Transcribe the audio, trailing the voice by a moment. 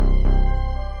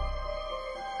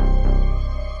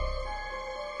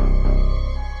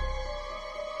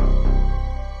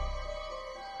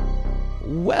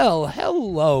Well,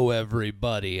 hello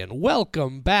everybody, and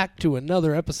welcome back to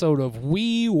another episode of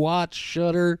We Watch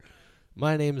Shudder.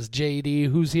 My name is JD.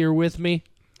 Who's here with me?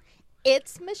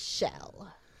 It's Michelle.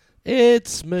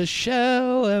 It's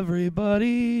Michelle,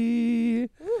 everybody.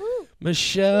 Woo-hoo.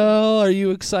 Michelle, are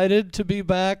you excited to be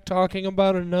back talking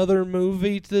about another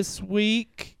movie this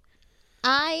week?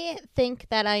 I think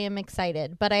that I am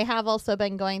excited, but I have also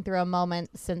been going through a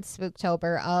moment since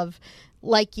Spooktober of,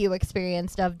 like you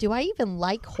experienced, of do I even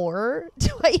like horror?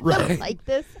 Do I even like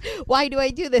this? Why do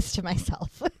I do this to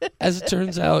myself? As it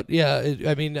turns out, yeah,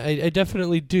 I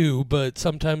definitely do, but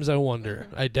sometimes I wonder.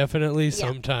 I definitely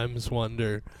sometimes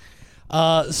wonder.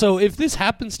 So if this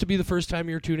happens to be the first time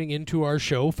you're tuning into our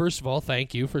show, first of all,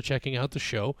 thank you for checking out the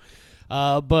show.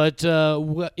 But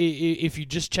if you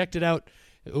just checked it out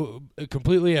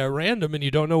completely at random and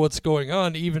you don't know what's going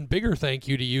on, even bigger thank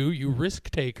you to you, you risk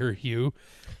taker, you.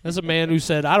 As a man who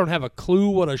said, I don't have a clue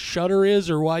what a Shudder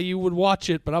is or why you would watch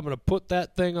it, but I'm going to put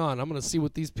that thing on. I'm going to see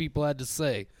what these people had to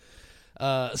say.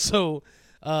 I hope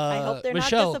they're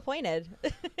Michelle, not disappointed.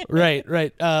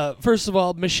 Right. First of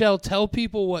all, Michelle, tell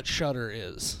people what Shudder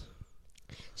is.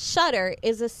 Shudder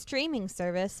is a streaming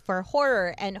service for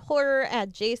horror and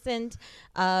horror-adjacent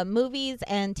movies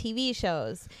and TV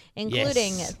shows,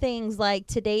 including things like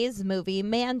today's movie,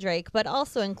 Mandrake, but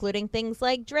also including things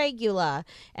like Dragula.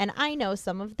 And I know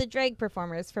some of the drag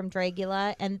performers from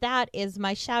Dragula, and that is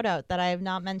my shout-out that I have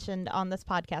not mentioned on this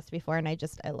podcast before, and I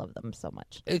love them so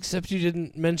much. Except you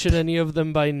didn't mention any of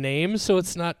them by name, so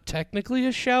it's not technically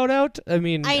a shout-out? I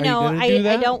mean, I know, are you gonna do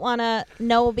that? I don't want to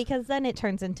know, because then it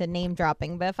turns into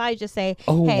name-dropping, but if I just say,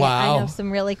 wow. I know some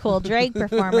really cool drag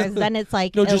performers, then it's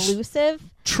like elusive.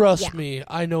 Trust me,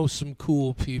 I know some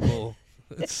cool people.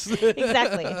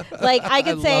 Exactly. Like I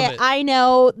could say I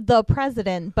know the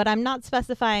president, but I'm not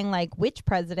specifying like which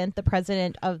president, the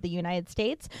president of the United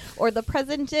States or the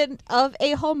president of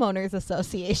a homeowners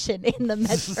association in the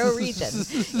metro region.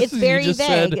 It's very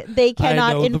vague. They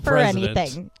cannot infer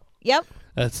anything. Yep.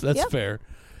 That's fair.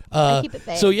 I keep it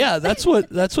vague. So yeah, that's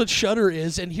what Shudder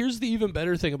is. And here's the even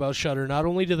better thing about Shudder. Not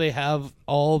only do they have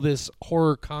all this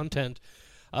horror content,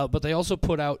 but they also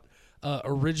put out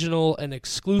original and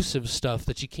exclusive stuff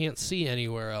that you can't see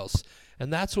anywhere else.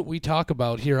 And that's what we talk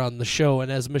about here on the show.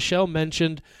 And as Michelle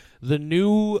mentioned, the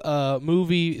new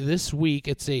movie this week,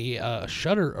 it's a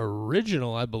Shudder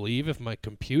original, I believe, if my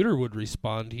computer would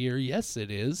respond here. Yes, it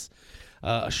is.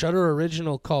 A Shudder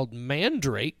original called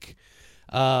Mandrake.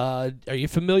 Are you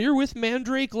familiar with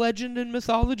Mandrake legend and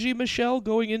mythology, Michelle,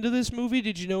 going into this movie?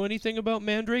 Did you know anything about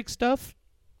Mandrake stuff?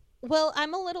 Well,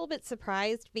 I'm a little bit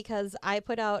surprised because I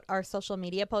put out our social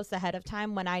media posts ahead of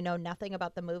time when I know nothing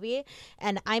about the movie,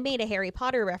 and I made a Harry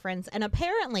Potter reference, and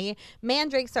apparently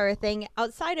mandrakes are a thing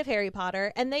outside of Harry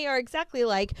Potter, and they are exactly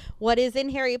like what is in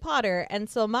Harry Potter, and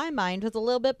so my mind was a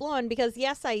little bit blown because,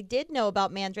 yes, I did know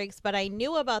about mandrakes, but I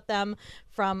knew about them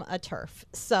from a Terf,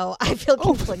 so I feel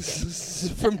conflicted.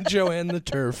 From Joanne the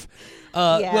Terf.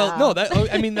 Well, no,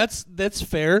 that's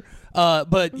fair,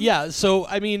 but yeah, so,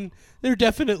 I mean, they're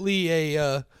definitely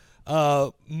a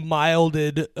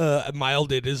milded.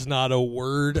 Milded is not a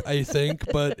word, I think,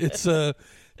 but it's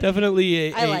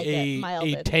definitely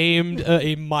a tamed,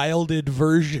 a milded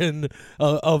version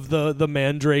of the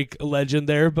Mandrake legend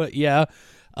there. But yeah,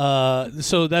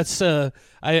 so that's I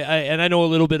know a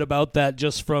little bit about that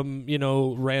just from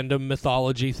random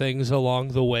mythology things along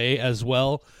the way as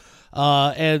well,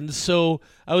 and so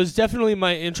I was definitely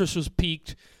my interest was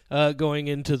piqued. Going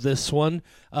into this one.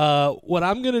 What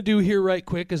I'm going to do here right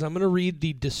quick is I'm going to read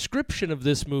the description of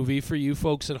this movie for you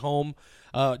folks at home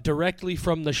directly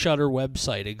from the Shudder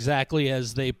website, exactly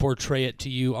as they portray it to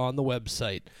you on the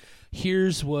website.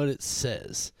 Here's what it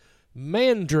says.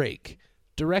 Mandrake,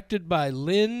 directed by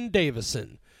Lynn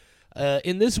Davison.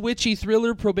 In this witchy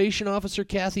thriller, probation officer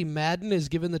Kathy Madden is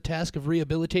given the task of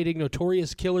rehabilitating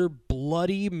notorious killer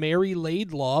Bloody Mary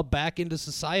Laidlaw back into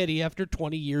society after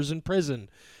 20 years in prison.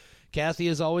 Kathy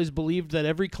has always believed that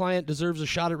every client deserves a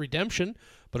shot at redemption,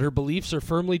 but her beliefs are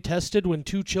firmly tested when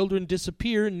two children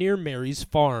disappear near Mary's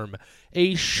farm.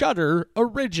 A Shudder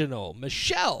original.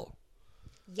 Michelle.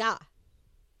 Yeah.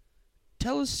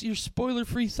 Tell us your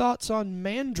spoiler-free thoughts on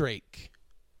Mandrake.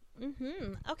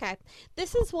 Okay.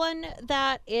 This is one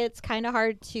that it's kind of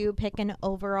hard to pick an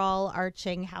overall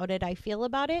arching how did I feel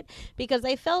about it, because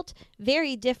I felt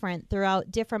very different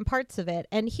throughout different parts of it.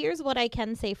 And here's what I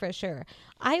can say for sure.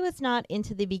 I was not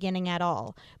into the beginning at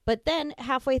all. But then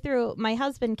halfway through, my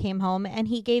husband came home and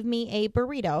he gave me a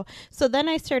burrito. So then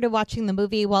I started watching the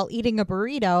movie while eating a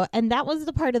burrito. And that was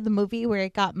the part of the movie where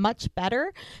it got much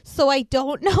better. So I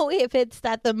don't know if it's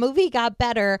that the movie got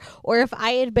better or if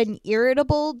I had been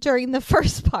irritable during during the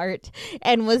first part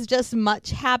and was just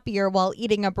much happier while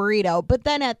eating a burrito. But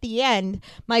then at the end,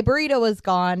 my burrito was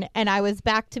gone and I was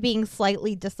back to being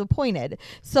slightly disappointed.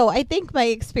 So I think my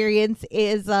experience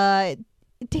is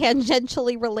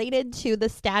tangentially related to the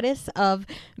status of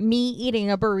me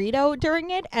eating a burrito during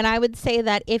it. And I would say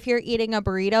that if you're eating a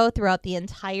burrito throughout the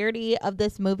entirety of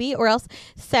this movie, or else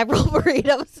several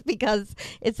burritos because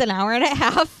it's an hour and a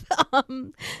half,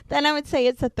 then I would say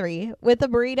it's a 3. With a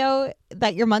burrito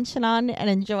that you're munching on and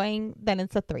enjoying, then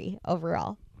it's a 3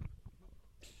 overall.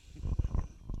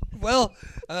 Well,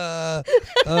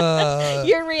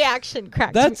 your reaction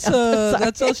cracked that's me up.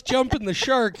 that's us jumping the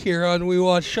shark here on We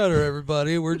Watch Shudder,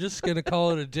 everybody. We're just gonna call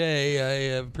it a day.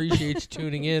 I appreciate you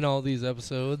tuning in all these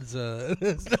episodes. No,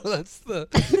 that's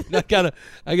the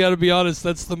I gotta be honest.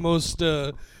 That's the most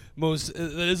that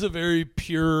is a very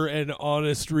pure and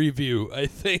honest review. I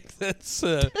think that's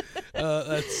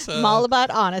I'm all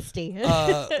about honesty.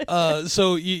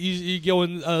 So you go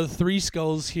in 3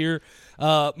 skulls here.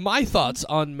 My thoughts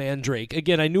on Mandrake.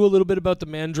 Again, I knew a little bit about the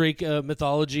Mandrake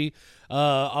mythology.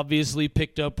 Obviously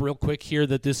picked up real quick here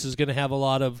that this is going to have a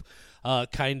lot of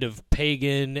kind of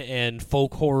pagan and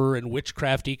folk horror and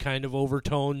witchcrafty kind of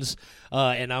overtones.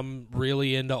 And I'm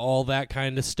really into all that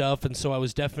kind of stuff. And so I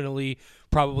was definitely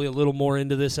probably a little more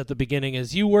into this at the beginning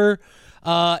as you were.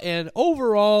 And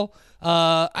overall,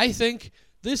 I think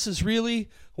this is really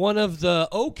one of the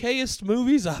okayest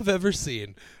movies I've ever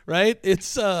seen, right?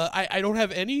 It's I don't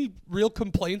have any real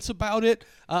complaints about it.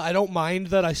 I don't mind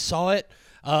that I saw it.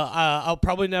 I'll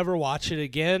probably never watch it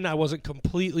again. I wasn't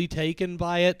completely taken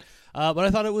by it, but I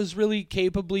thought it was really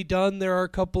capably done. There are a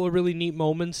couple of really neat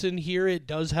moments in here. It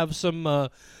does have some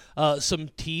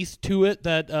teeth to it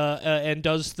that and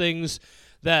does things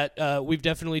that we've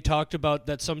definitely talked about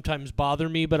that sometimes bother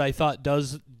me, but I thought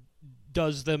does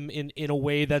them in a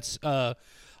way that's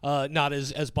not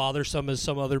as bothersome as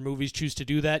some other movies choose to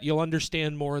do that. You'll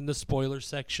understand more in the spoiler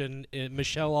section.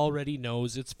 Michelle already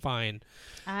knows. It's fine.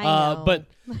 I know. But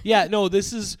yeah, no,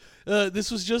 this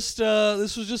was just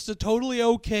a totally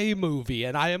okay movie,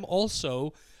 and I am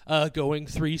also going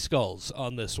 3 skulls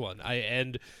on this one.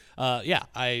 I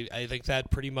think that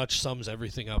pretty much sums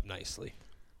everything up nicely.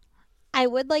 I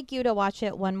would like you to watch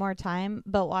it one more time,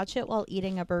 but watch it while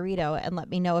eating a burrito and let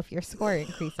me know if your score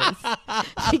increases.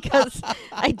 Because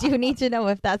I do need to know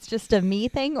if that's just a me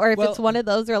thing or if it's one of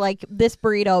those where, like, this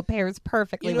burrito pairs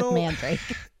perfectly with Mandrake.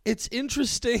 It's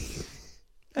interesting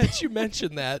that you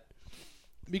mentioned that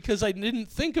because I didn't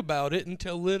think about it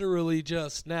until literally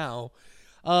just now.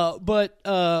 But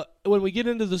when we get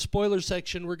into the spoiler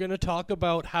section, we're going to talk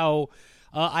about how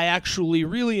I actually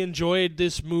really enjoyed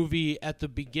this movie at the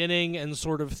beginning and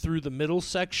sort of through the middle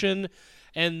section,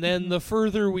 and then the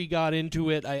further we got into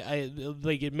it, I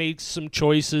like it makes some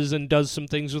choices and does some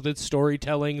things with its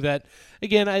storytelling that,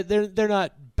 again, they're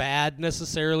not bad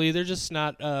necessarily. They're just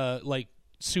not like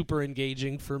super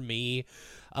engaging for me.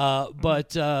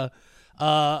 But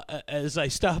as I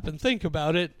stop and think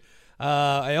about it,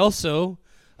 I also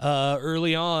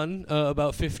early on,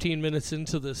 about 15 minutes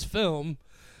into this film,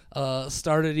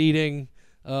 started eating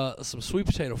some sweet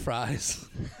potato fries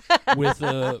with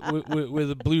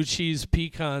a blue cheese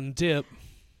pecan dip,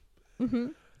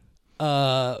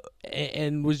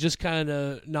 and was just kind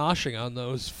of noshing on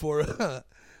those for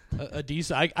a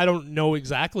decent. I don't know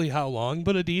exactly how long,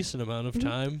 but a decent amount of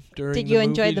time during. Did you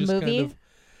enjoy the movie?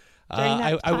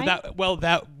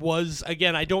 That was,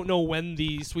 again, I don't know when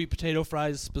the sweet potato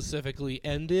fries specifically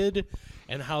ended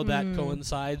and how that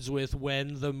coincides with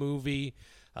when the movie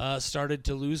started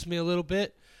to lose me a little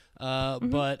bit.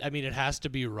 But I mean, it has to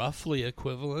be roughly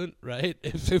equivalent, right?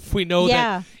 If we know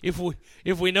that if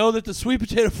we know that the sweet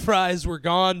potato fries were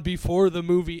gone before the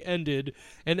movie ended,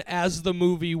 and as the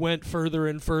movie went further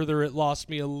and further, it lost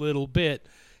me a little bit,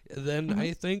 then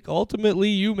I think ultimately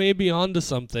you may be onto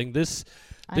something. This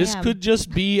could just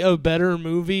be a better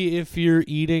movie if you're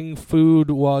eating food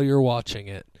while you're watching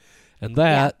it. And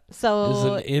that is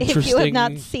an interesting if you have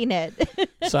not seen it.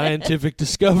 scientific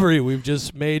discovery we've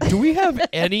just made. Do we have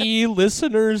any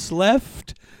listeners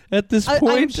left at this point?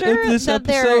 I'm sure at this that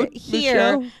episode, they're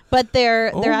here, Michelle? but they're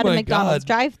at a McDonald's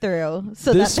God. drive-thru,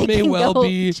 so this that they may can well go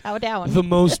be chow down. the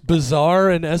most bizarre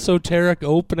and esoteric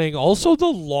opening. Also, the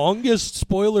longest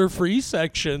spoiler-free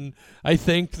section I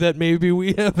think that maybe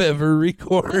we have ever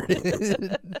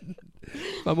recorded.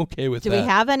 I'm okay with that. Do we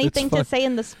have anything to say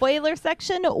in the spoiler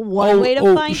section? One way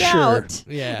to find out.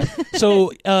 Yeah.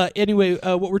 So anyway,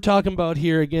 what we're talking about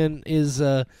here again is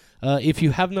If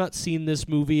you have not seen this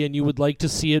movie and you would like to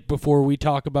see it before we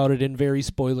talk about it in very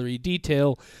spoilery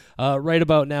detail, right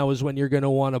about now is when you're going to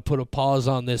want to put a pause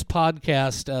on this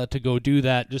podcast to go do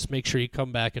that. Just make sure you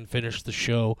come back and finish the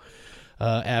show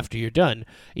after you're done.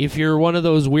 If you're one of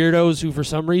those weirdos who for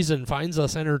some reason finds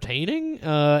us entertaining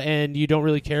and you don't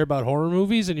really care about horror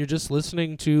movies and you're just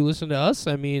listen to us,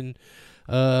 I mean,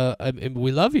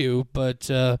 we love you, but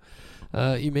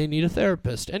you may need a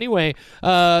therapist. Anyway,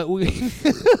 did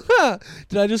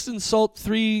I just insult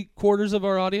 3/4 of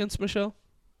our audience, Michelle?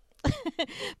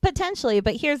 Potentially,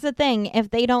 but here's the thing: if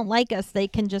they don't like us, they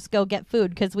can just go get food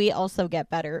because we also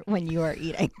get better when you are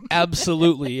eating.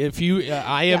 Absolutely. If you,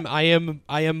 I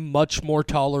am much more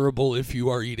tolerable if you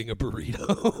are eating a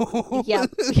burrito.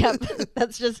 Yep.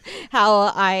 That's just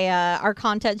how our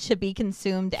content should be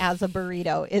consumed as a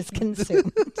burrito is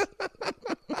consumed.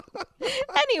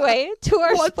 Anyway, to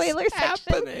our spoiler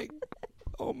section.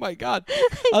 Oh my God.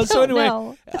 So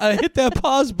anyway, hit that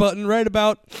pause button right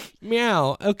about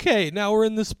meow. Okay, now we're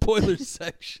in the spoiler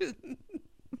section.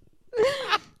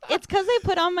 It's because I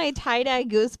put on my tie-dye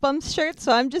Goosebumps shirt,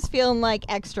 so I'm just feeling like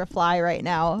extra fly right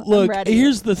now. Look,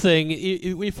 here's the thing.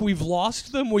 If we've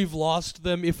lost them, we've lost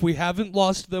them. If we haven't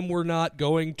lost them, we're not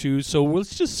going to. So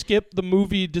let's just skip the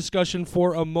movie discussion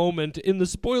for a moment. In the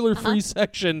spoiler-free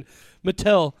section,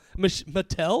 Mattel?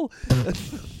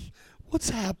 What's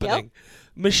happening? Yep.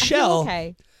 Michelle,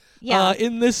 okay. Yeah.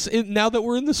 Now that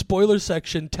we're in the spoiler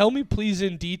section, tell me please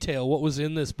in detail what was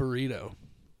in this burrito.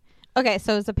 Okay,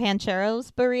 so it's a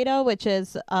Pancheros burrito, which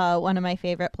is one of my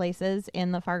favorite places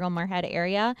in the Fargo-Moorhead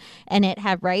area, and it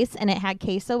had rice and it had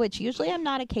queso, which usually I'm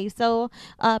not a queso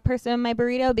person in my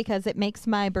burrito because it makes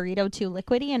my burrito too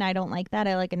liquidy, and I don't like that.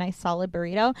 I like a nice solid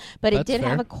burrito, but it did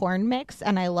have a corn mix,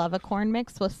 and I love a corn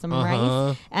mix with some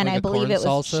rice, and like I believe it was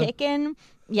salsa. Chicken.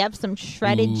 Yep, some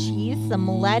shredded cheese, some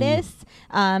lettuce,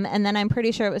 and then I'm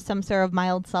pretty sure it was some sort of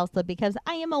mild salsa because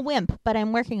I am a wimp, but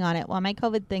I'm working on it. One of my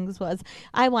COVID things was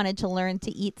I wanted to learn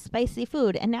to eat spicy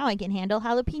food, and now I can handle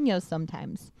jalapenos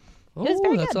sometimes.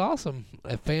 Oh, that's awesome.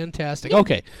 Fantastic. Yeah.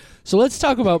 Okay, so let's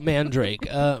talk about Mandrake.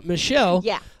 Michelle,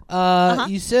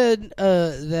 you said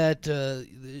that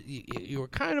you were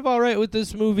kind of all right with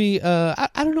this movie. I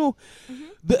don't know.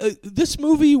 Mm-hmm. This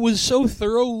movie was so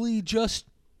thoroughly just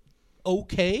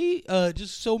okay,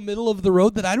 just so middle of the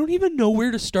road that I don't even know where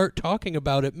to start talking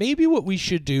about it. Maybe what we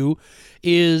should do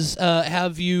is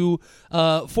have you,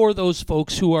 for those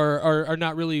folks who are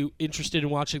not really interested in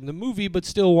watching the movie but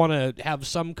still want to have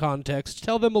some context,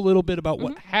 tell them a little bit about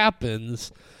what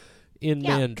happens in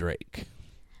Mandrake.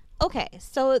 Okay,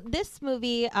 so this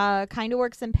movie kind of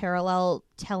works in parallel,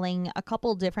 telling a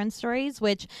couple different stories,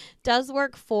 which does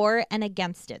work for and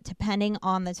against it, depending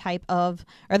on the type of,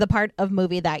 or the part of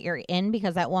movie that you're in,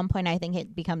 because at one point I think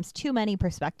it becomes too many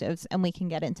perspectives, and we can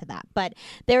get into that. But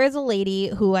there is a lady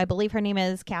who I believe her name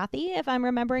is Kathy, if I'm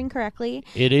remembering correctly.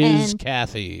 It is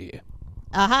Kathy.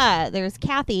 There's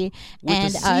Kathy.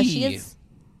 With she is...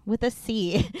 with a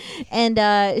C.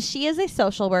 And she is a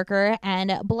social worker,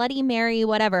 and Bloody Mary,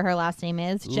 whatever her last name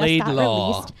is, just got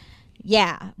released.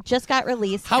 Yeah, just got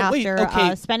released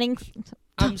after spending...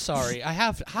 I'm sorry.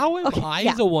 How am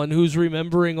I the one who's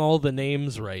remembering all the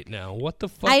names right now? What the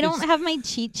fuck? I don't have my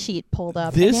cheat sheet pulled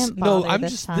up. This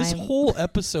whole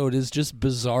episode is just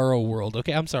bizarro world.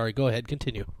 Okay, I'm sorry. Go ahead.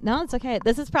 Continue. No, it's okay.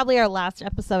 This is probably our last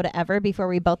episode ever before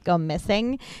we both go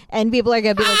missing, and people are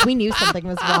gonna be like, "We knew something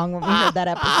was wrong when we heard that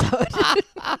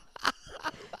episode."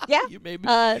 Yeah. You may be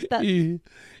on to something.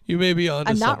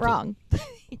 I'm not wrong.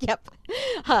 Yep.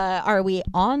 Are we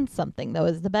on something, though,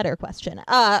 is the better question.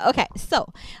 Okay,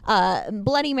 so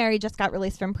Bloody Mary just got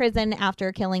released from prison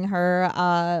after killing her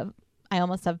I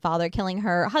almost said father, killing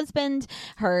her husband.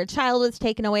 Her child was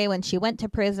taken away when she went to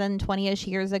prison 20-ish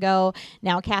years ago.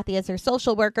 Now Kathy is her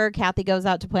social worker. Kathy goes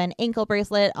out to put an ankle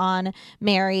bracelet on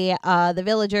Mary. The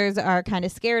villagers are kind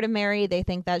of scared of Mary. They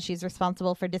think that she's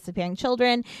responsible for disappearing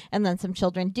children. And then some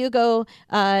children do go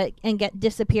and get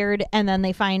disappeared. And then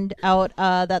they find out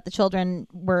that the children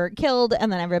were killed.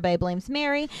 And then everybody blames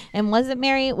Mary. And was it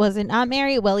Mary? Was it not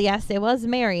Mary? Well, yes, it was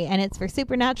Mary. And it's for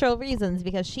supernatural reasons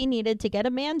because she needed to get a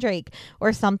mandrake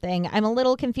or something. I'm a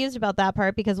little confused about that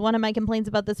part because one of my complaints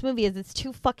about this movie is it's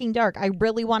too fucking dark. I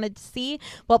really wanted to see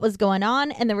what was going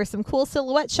on, and there were some cool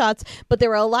silhouette shots, but there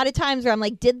were a lot of times where I'm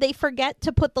like, did they forget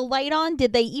to put the light on?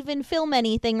 Did they even film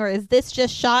anything, or is this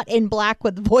just shot in black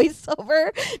with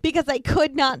voiceover? Because I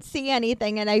could not see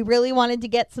anything, and I really wanted to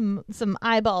get some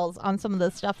eyeballs on some of the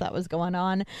stuff that was going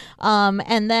on.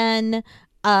 And then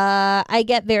I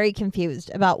get very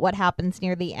confused about what happens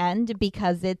near the end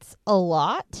because it's a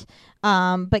lot.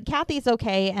 But Kathy's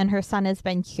okay, and her son has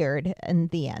been cured in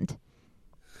the end.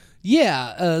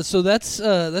 So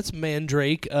that's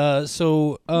Mandrake. I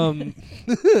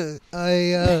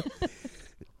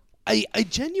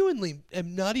genuinely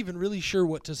am not even really sure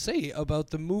what to say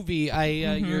about the movie.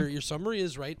 Your summary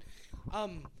is right.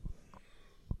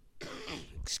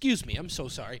 Excuse me, I'm so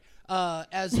sorry.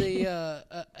 As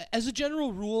a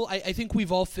general rule, I think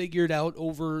we've all figured out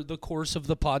over the course of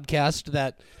the podcast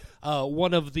that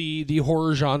one of the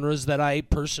horror genres that I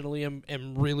personally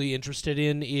am really interested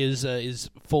in is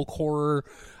folk horror.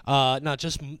 Not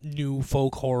just new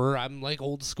folk horror. I'm like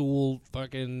old school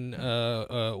fucking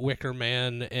Wicker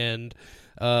Man and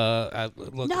not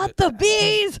the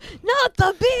bees.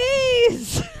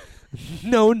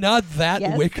 No, not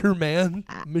that Wicker Man.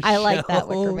 I like that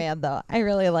Wicker Man though. I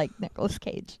really like Nicolas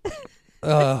Cage.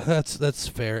 That's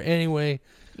fair. Anyway,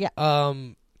 yeah.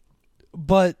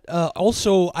 But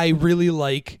also I really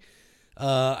like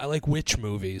witch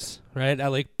movies, right? I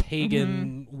like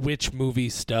pagan witch movie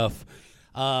stuff.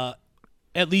 At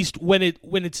least when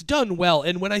it's done well.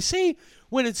 And when I say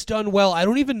when it's done well, I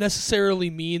don't even necessarily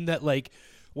mean that like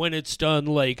when it's done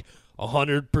like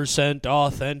 100%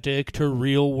 authentic to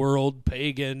real world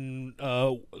pagan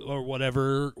or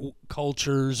whatever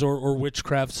cultures or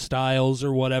witchcraft styles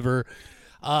or whatever.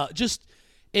 Just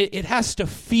it has to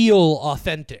feel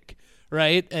authentic,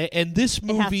 right? And this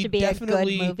movie it has to be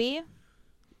definitely a good movie.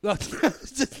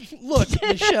 Look,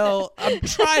 Michelle, I'm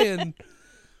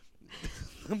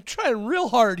trying real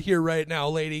hard here right now,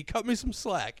 lady. Cut me some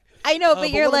slack. I know, but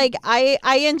you're like,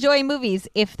 I enjoy movies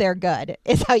if they're good,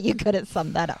 is how you could have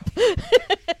summed that up.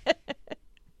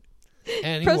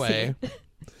 Anyway.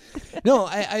 No,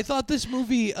 I thought this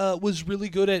movie was really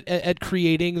good at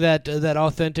creating that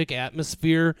authentic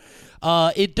atmosphere.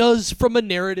 It does, from a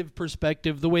narrative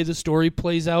perspective, the way the story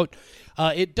plays out,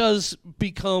 it does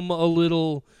become a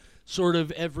little sort of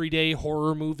everyday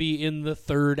horror movie in the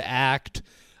third act.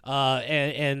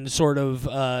 And sort of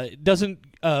doesn't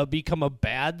become a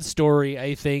bad story,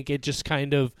 I think. It just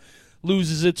kind of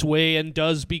loses its way and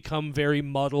does become very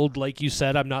muddled. Like you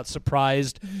said, I'm not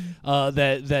surprised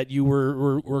that you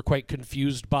were quite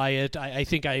confused by it. I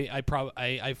think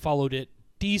I followed it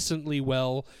decently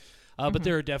well, but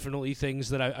there are definitely things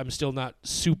that I'm still not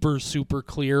super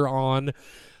clear on.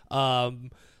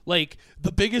 Like,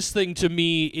 the biggest thing to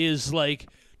me is, like,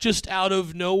 just out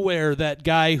of nowhere, that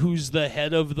guy who's the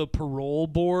head of the parole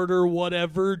board or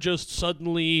whatever just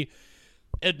suddenly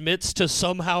admits to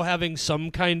somehow having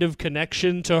some kind of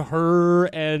connection to her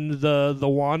and the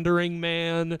wandering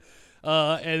man,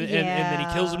 and then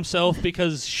he kills himself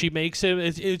because she makes him.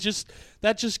 It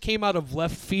just came out of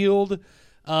left field,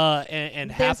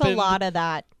 and there's happened. A lot of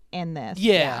that in this.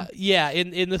 Yeah.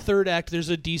 In the third act, there's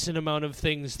a decent amount of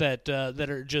things that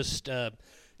are just.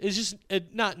 It's just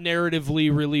not narratively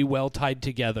really well tied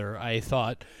together, I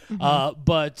thought.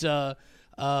 But I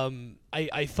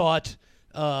thought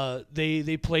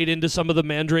they played into some of the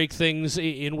Mandrake things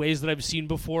in ways that I've seen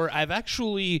before. I've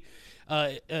actually,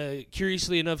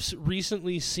 curiously enough,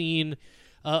 recently seen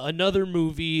another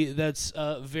movie that's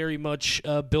very much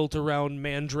built around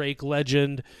Mandrake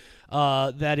legend.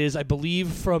 That is, I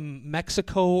believe, from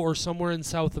Mexico or somewhere in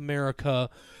South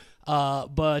America.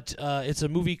 But it's a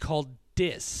movie called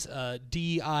Dis,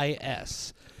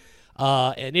 D-I-S,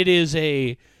 and it is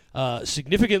a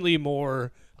significantly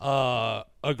more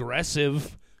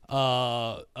aggressive,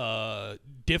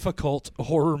 difficult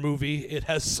horror movie. It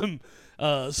has some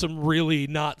really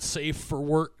not safe for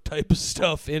work type of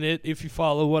stuff in it, if you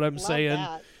follow what I'm saying.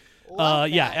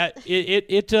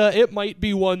 It might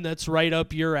be one that's right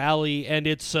up your alley, and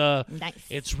it's nice.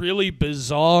 It's really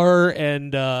bizarre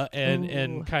and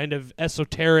kind of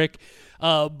esoteric.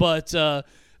 But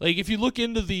like, if you look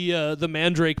into the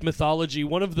Mandrake mythology,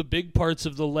 one of the big parts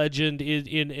of the legend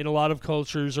in a lot of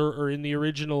cultures, or in the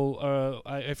original,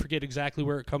 I forget exactly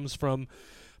where it comes from,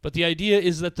 but the idea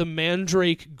is that the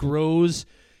Mandrake grows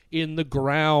in the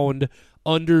ground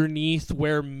underneath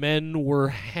where men were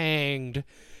hanged,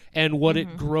 and what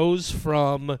it grows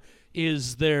from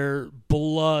is their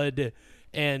blood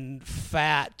and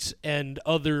fat and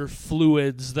other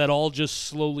fluids that all just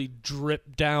slowly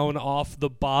drip down off the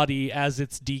body as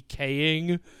it's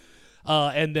decaying,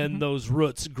 and then those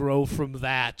roots grow from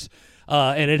that,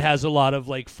 and it has a lot of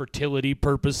like fertility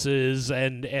purposes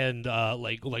and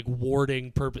like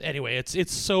warding purpose. Anyway,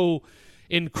 it's so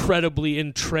incredibly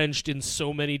entrenched in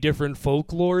so many different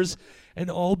folklores, and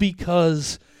all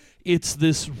because it's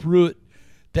this root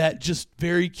that just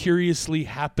very curiously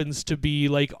happens to be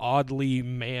like oddly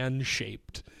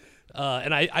man-shaped.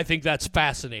 And I think that's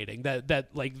fascinating, that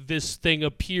like this thing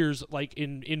appears like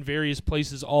in various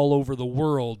places all over the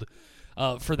world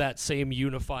for that same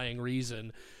unifying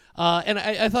reason. And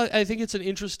I think it's an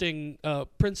interesting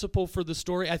principle for the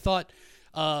story. I thought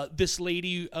this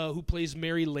lady who plays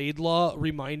Mary Laidlaw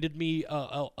reminded me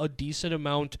a decent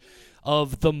amount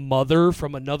of the mother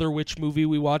from another witch movie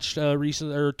we watched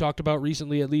recently, or talked about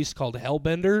recently at least, called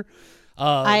Hellbender.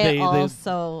 I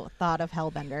also thought of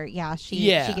Hellbender. Yeah,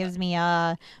 she gives me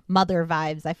mother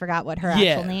vibes. I forgot what her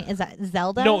actual name is. That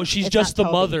Zelda? No, she's it's just the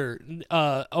Toby. mother.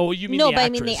 Oh, you mean no, the but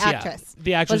actress? I mean the actress. Yeah.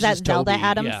 The actress was that is Zelda Toby.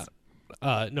 Adams?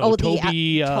 Yeah. No,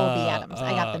 Toby. Toby Adams.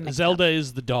 I got them mixed Zelda up.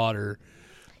 is the daughter.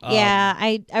 Yeah,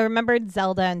 I remembered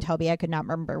Zelda and Toby. I could not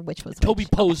remember which was Toby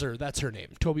which. Poser. That's her name.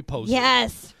 Toby Poser.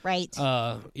 Yes, right.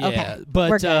 Yeah, okay.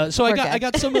 but so I I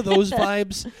got some of those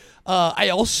vibes. I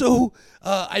also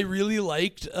I really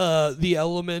liked the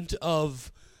element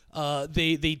of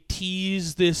they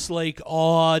tease this like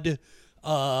odd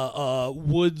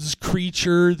woods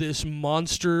creature, this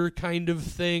monster kind of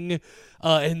thing,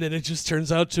 and then it just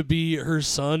turns out to be her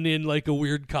son in like a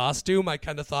weird costume. I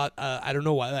kind of thought I don't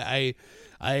know why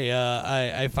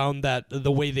I found that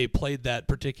the way they played that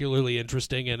particularly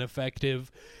interesting and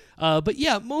effective. But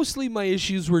yeah, mostly my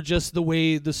issues were just the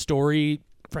way the story,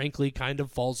 frankly, kind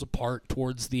of falls apart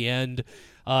towards the end,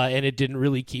 and it didn't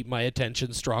really keep my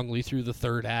attention strongly through the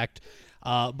third act.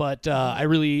 But I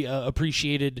really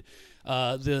appreciated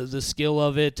the skill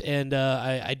of it, and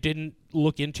I didn't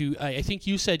look into. I think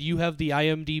you said you have the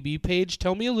IMDb page.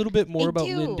 Tell me a little bit more about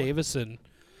Lynn Davison.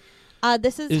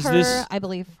 This is her, I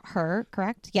believe,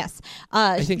 correct? Yes.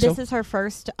 I think this so. is her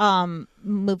first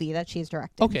movie that she's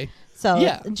directed. Okay. So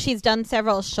yeah. She's done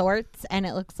several shorts, and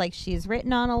it looks like she's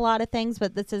written on a lot of things,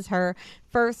 but this is her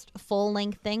first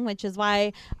full-length thing, which is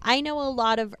why I know a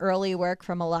lot of early work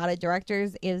from a lot of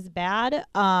directors is bad.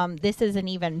 This isn't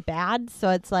even bad, so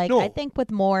it's like, I think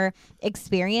with more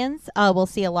experience, we'll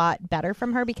see a lot better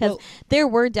from her, because there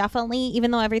were definitely, even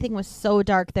though everything was so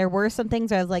dark, there were some things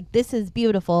where I was like, this is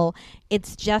beautiful,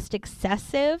 it's just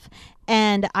excessive,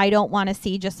 and I don't want to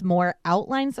see just more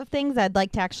outlines of things. I'd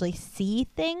like to actually see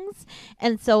things.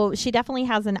 And so she definitely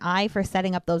has an eye for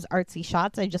setting up those artsy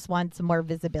shots. I just want some more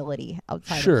visibility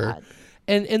outside of that.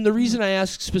 And the reason I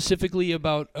ask specifically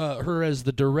about her as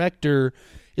the director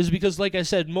is because, like I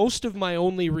said, most of my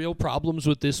only real problems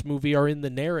with this movie are in the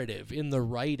narrative, in the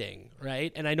writing,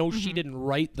 right? And I know she didn't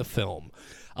write the film.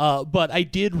 But I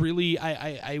did really,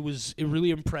 I was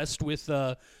really impressed with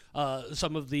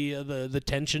some of the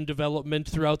tension development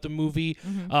throughout the movie.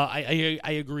 I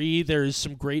agree there's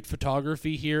some great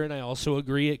photography here, and I also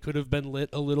agree it could have been lit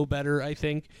a little better, I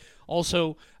think.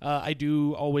 Also, I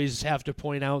do always have to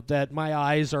point out that my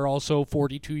eyes are also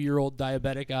 42-year-old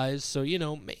diabetic eyes, so, you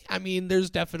know, I mean, there's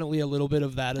definitely a little bit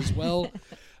of that as well.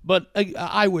 But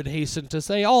I would hasten to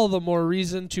say all the more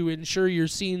reason to ensure your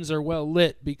scenes are well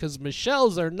lit, because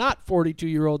Michelle's are not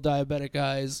 42-year-old diabetic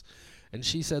eyes, and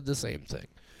she said the same thing.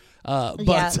 Some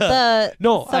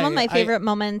of my favorite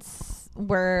moments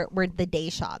were the day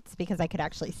shots, because I could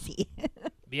actually see.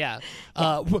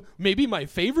 Maybe my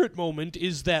favorite moment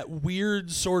is that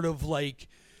weird sort of like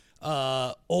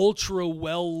ultra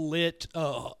well lit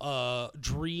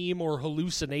dream or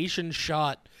hallucination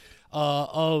shot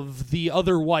of the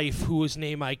other wife, whose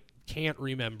name I can't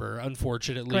remember,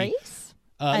 unfortunately. Grace?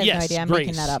 I have no idea. I'm Grace.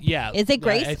 Making that up. Yeah, is it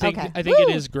Grace? I think Woo!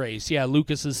 it is Grace. Yeah,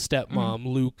 Lucas's stepmom,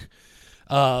 Luke.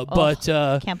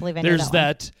 Can't believe I knew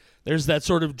there's that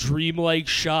sort of dreamlike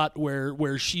shot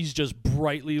where she's just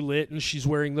brightly lit and she's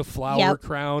wearing the flower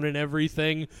crown and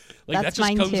everything. Like That's that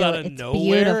just comes too. out of It's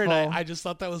nowhere, beautiful. and I just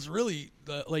thought that was really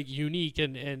like unique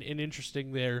and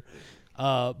interesting there.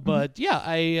 But yeah,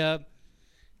 I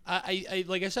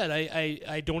like I said,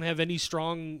 I don't have any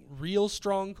real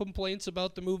strong complaints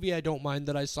about the movie. I don't mind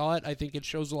that I saw it. I think it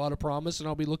shows a lot of promise, and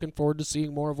I'll be looking forward to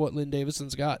seeing more of what Lynn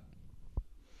Davison's got.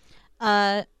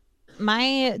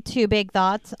 My two big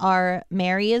thoughts are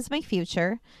Mary is my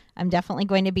future. I'm definitely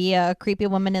going to be a creepy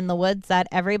woman in the woods that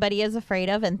everybody is afraid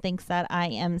of and thinks that I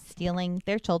am stealing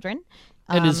their children.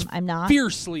 And is I'm not.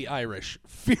 Fiercely Irish.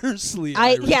 Irish.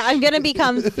 Yeah, I'm going to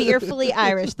become fearfully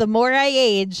Irish. The more I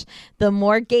age, the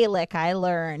more Gaelic I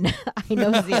learn. I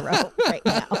know zero right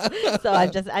now. So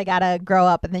I got to grow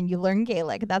up, and then you learn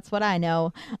Gaelic. That's what I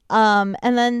know. And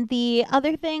then the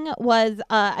other thing was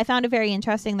I found it very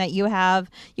interesting that you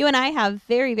and I have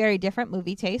very, very different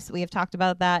movie tastes. We have talked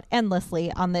about that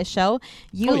endlessly on this show.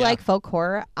 You like folk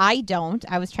horror. I don't.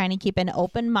 I was trying to keep an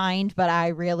open mind, but I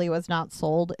really was not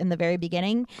sold in the very beginning.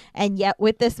 And yet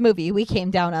with this movie, we came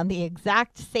down on the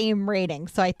exact same rating.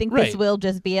 So I think this will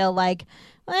just be a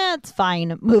it's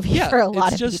fine movie for a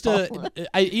lot of people.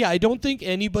 I don't think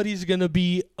anybody's going to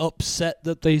be upset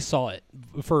that they saw it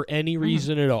for any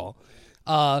reason at all.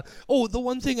 The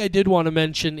one thing I did want to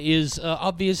mention is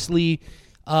obviously,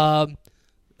 we're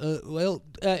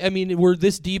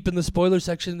this deep in the spoiler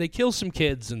section. They kill some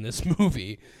kids in this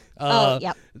movie.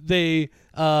 Yep.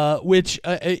 Which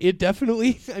it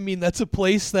definitely. I mean, that's a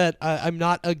place that I'm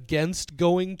not against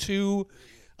going to,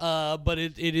 but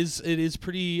it is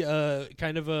pretty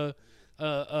kind of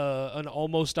an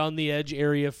almost on the edge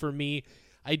area for me.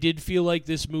 I did feel like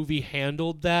this movie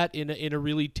handled that in a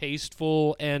really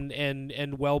tasteful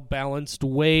and well balanced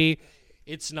way.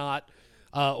 It's not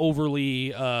overly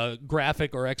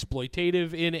graphic or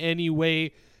exploitative in any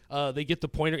way. They get the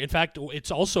pointer. In fact,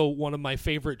 it's also one of my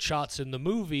favorite shots in the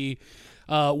movie,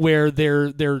 where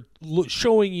they're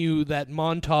showing you that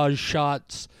montage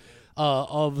shots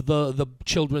of the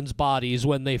children's bodies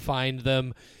when they find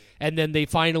them, and then they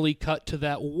finally cut to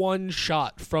that one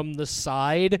shot from the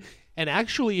side. And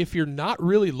actually, if you're not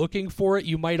really looking for it,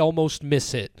 you might almost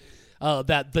miss it.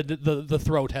 That the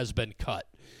throat has been cut.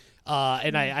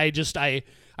 And I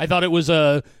thought it was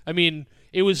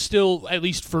it was still, at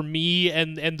least for me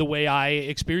and the way I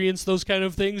experienced those kind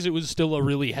of things, it was still a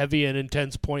really heavy and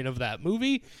intense point of that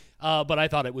movie. But I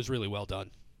thought it was really well done.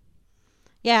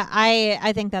 Yeah,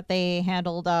 I think that they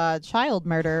handled child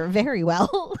murder very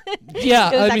well.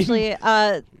 Yeah, it was actually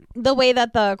the way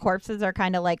that the corpses are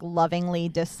kind of like lovingly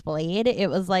displayed. It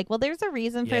was like, well, there's a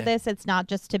reason for this. It's not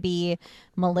just to be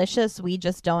malicious. We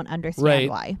just don't understand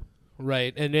why.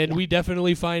 Right, and then we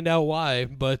definitely find out why.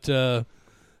 But and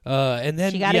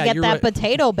then you got to get that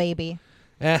potato baby.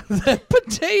 That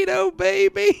potato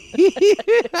baby.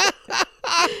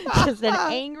 Just an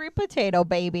angry potato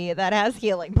baby that has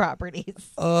healing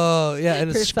properties. Oh, yeah, and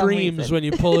it screams when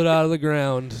you pull it out of the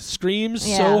ground. Screams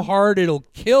so hard it'll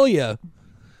kill you.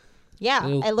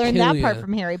 Yeah, I learned that part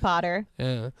from Harry Potter.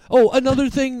 Yeah. Oh, another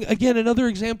thing, again, another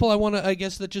example I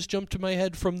guess that just jumped to my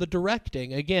head from the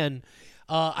directing. Again,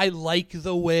 I like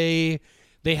the way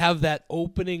they have that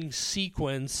opening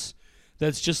sequence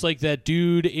that's just like that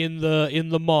dude in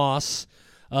the moss,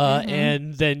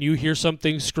 and then you hear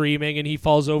something screaming and he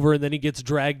falls over and then he gets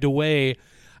dragged away.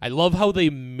 I love how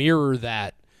they mirror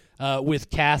that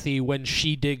with Kathy when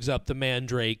she digs up the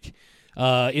Mandrake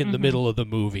in the middle of the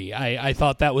movie. I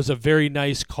thought that was a very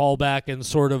nice callback and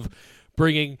sort of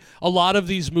bringing a lot of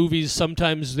these movies.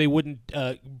 Sometimes they wouldn't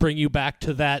bring you back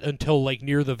to that until like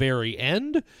near the very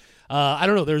end. I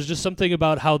don't know. There's just something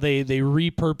about how they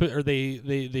repurpose or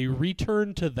they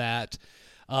return to that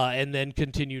and then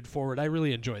continued forward. I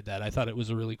really enjoyed that. I thought it was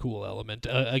a really cool element.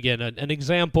 Again, an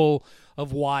example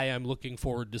of why I'm looking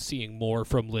forward to seeing more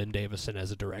from Lynn Davison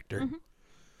as a director. Mm-hmm.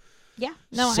 Yeah.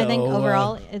 No, I think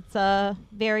overall it's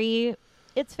very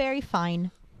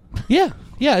fine. Yeah.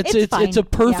 It's a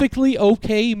perfectly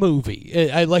okay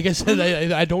movie. Like I said,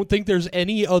 I don't think there's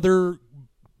any other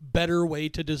better way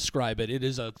to describe it. It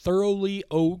is a thoroughly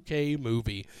okay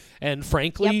movie, and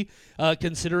frankly,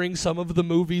 considering some of the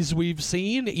movies we've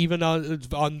seen, even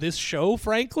on this show,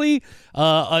 frankly,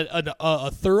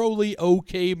 a thoroughly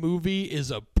okay movie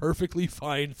is a perfectly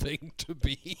fine thing to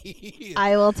be.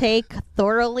 I will take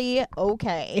thoroughly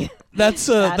okay. That's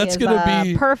gonna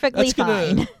be perfectly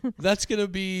fine. That's gonna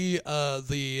be the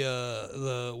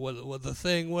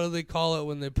thing. What do they call it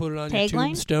when they put it on your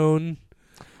tombstone?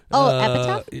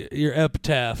 Epitaph? Your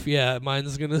epitaph, yeah.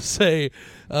 Mine's going to say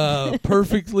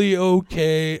perfectly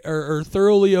okay or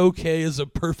thoroughly okay is a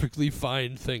perfectly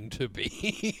fine thing to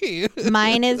be.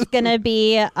 Mine is going to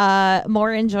be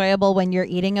more enjoyable when you're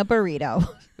eating a burrito.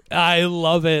 I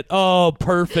love it. Oh,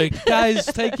 perfect. Guys,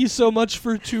 thank you so much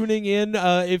for tuning in.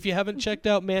 If you haven't checked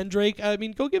out Mandrake,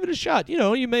 go give it a shot.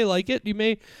 You may like it. You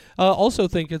may also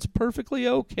think it's perfectly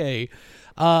okay.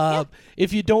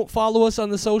 If you don't follow us on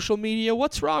the social media,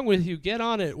 what's wrong with you? Get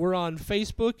on it. We're on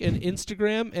Facebook and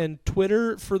Instagram and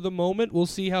Twitter for the moment. We'll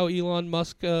see how Elon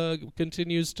Musk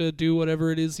continues to do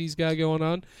whatever it is he's got going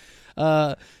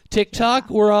on. TikTok,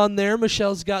 we're on there.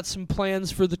 Michelle's got some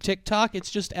plans for the TikTok.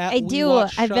 It's just at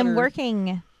I've been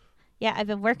working. Yeah, I've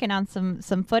been working on some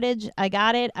footage. I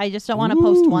got it. I just don't want to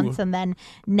post once and then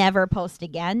never post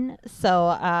again. So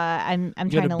I'm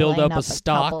trying to build line up a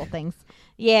stock. Couple things.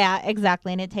 Yeah,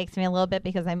 exactly. And it takes me a little bit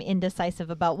because I'm indecisive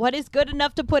about what is good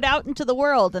enough to put out into the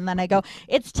world. And then I go,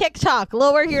 it's TikTok,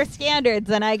 lower your standards.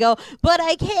 And I go, but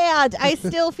I can't. I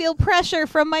still feel pressure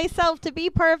from myself to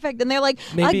be perfect. And they're like,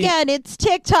 again, it's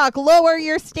TikTok, lower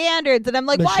your standards. And I'm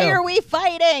like, Michelle, why are we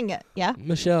fighting? Yeah.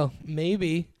 Michelle,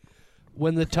 maybe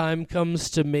when the time comes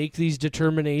to make these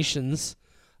determinations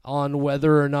on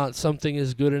whether or not something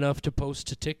is good enough to post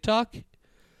to TikTok,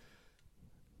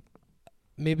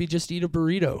 maybe just eat a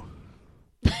burrito.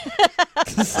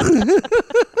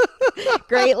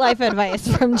 Great life advice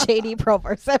from JD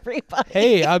Proverse, everybody.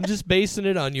 Hey, I'm just basing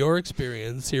it on your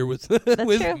experience here with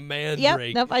with true. Mandrake.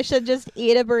 Yep. Nope. I should just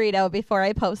eat a burrito before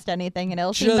I post anything, and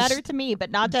it'll seem better to me,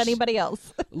 but not to anybody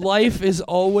else. Life is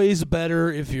always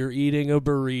better if you're eating a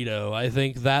burrito. I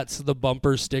think that's the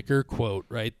bumper sticker quote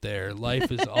right there.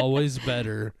 Life is always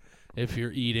better if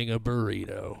you're eating a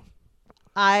burrito.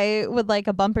 I would like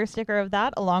a bumper sticker of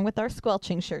that along with our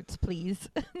squelching shirts, please.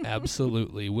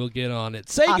 Absolutely. We'll get on it.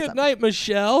 Say Awesome. goodnight,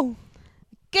 Michelle.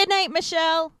 Good night,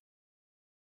 Michelle.